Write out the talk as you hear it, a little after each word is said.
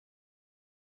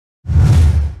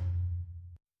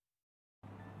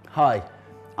Hi,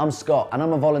 I'm Scott and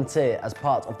I'm a volunteer as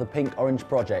part of the Pink Orange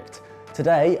project.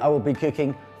 Today I will be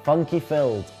cooking funky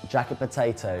filled jacket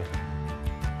potato.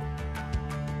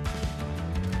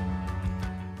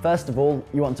 First of all,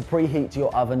 you want to preheat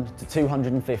your oven to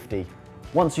 250.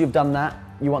 Once you've done that,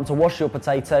 you want to wash your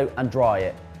potato and dry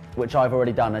it, which I've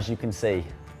already done, as you can see.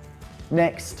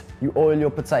 Next, you oil your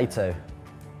potato.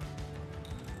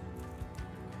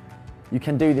 You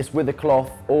can do this with a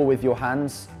cloth or with your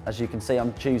hands. As you can see,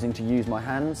 I'm choosing to use my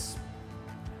hands.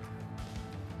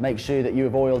 Make sure that you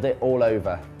have oiled it all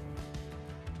over.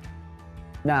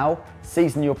 Now,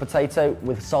 season your potato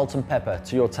with salt and pepper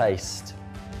to your taste.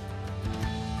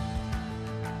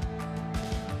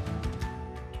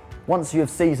 Once you have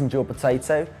seasoned your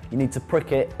potato, you need to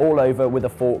prick it all over with a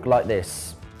fork like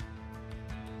this.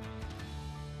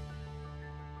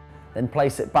 Then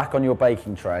place it back on your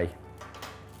baking tray.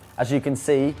 As you can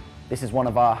see, this is one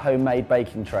of our homemade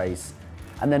baking trays,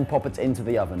 and then pop it into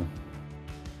the oven.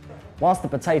 Whilst the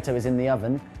potato is in the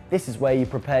oven, this is where you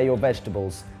prepare your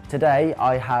vegetables. Today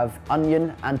I have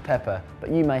onion and pepper, but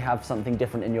you may have something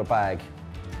different in your bag.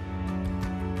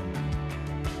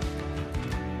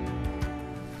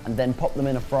 And then pop them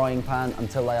in a frying pan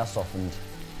until they are softened.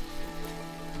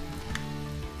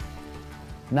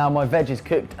 Now my veg is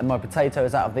cooked and my potato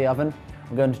is out of the oven.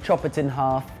 I'm going to chop it in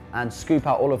half and scoop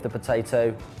out all of the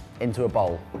potato into a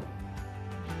bowl.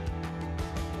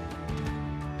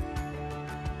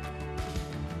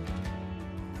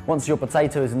 Once your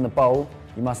potato is in the bowl,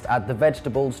 you must add the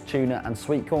vegetables, tuna and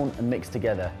sweet corn and mix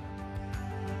together.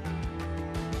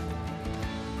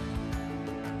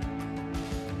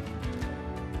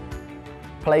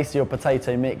 Place your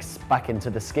potato mix back into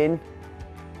the skin.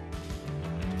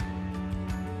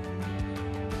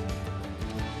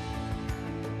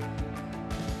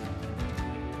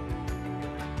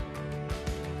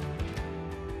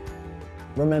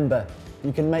 Remember,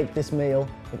 you can make this meal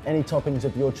with any toppings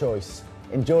of your choice.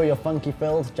 Enjoy your funky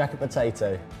filled jacket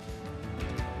potato.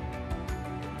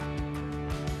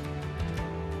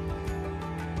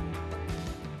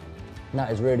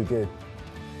 That is really good.